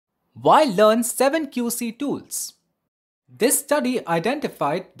Why learn 7 QC tools? This study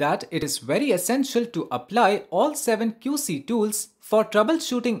identified that it is very essential to apply all 7 QC tools for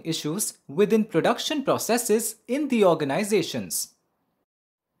troubleshooting issues within production processes in the organizations.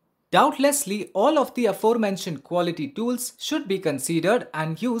 Doubtlessly, all of the aforementioned quality tools should be considered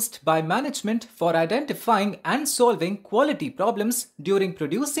and used by management for identifying and solving quality problems during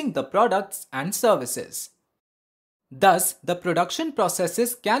producing the products and services. Thus, the production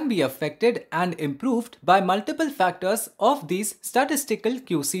processes can be affected and improved by multiple factors of these statistical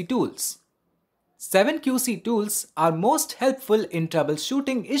QC tools. 7 QC tools are most helpful in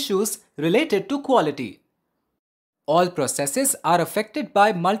troubleshooting issues related to quality. All processes are affected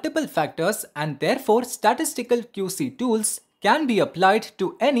by multiple factors and therefore statistical QC tools can be applied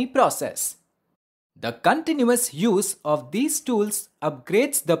to any process. The continuous use of these tools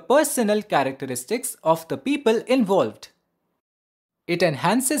upgrades the personal characteristics of the people involved. It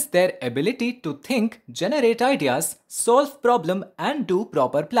enhances their ability to think, generate ideas, solve problems, and do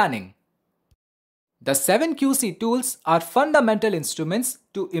proper planning. The 7 QC tools are fundamental instruments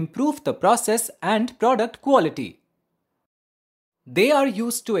to improve the process and product quality. They are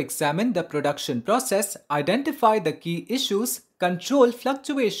used to examine the production process, identify the key issues, control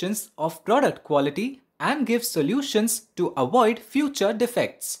fluctuations of product quality, and give solutions to avoid future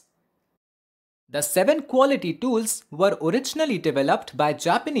defects. The 7 quality tools were originally developed by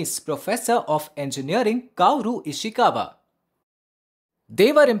Japanese professor of engineering Kaoru Ishikawa.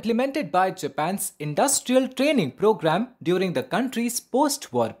 They were implemented by Japan's industrial training program during the country's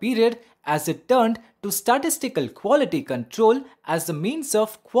post-war period as it turned to statistical quality control as a means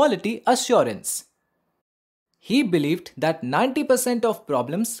of quality assurance. He believed that 90% of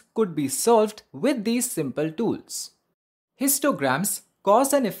problems could be solved with these simple tools. Histograms,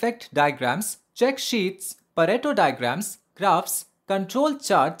 cause and effect diagrams, check sheets, Pareto diagrams, graphs, control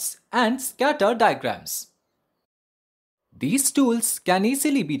charts, and scatter diagrams. These tools can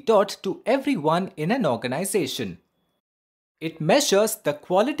easily be taught to everyone in an organization. It measures the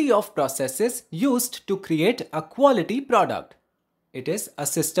quality of processes used to create a quality product. It is a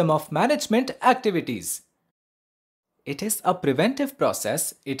system of management activities. It is a preventive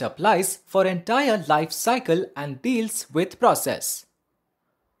process. It applies for entire life cycle and deals with process.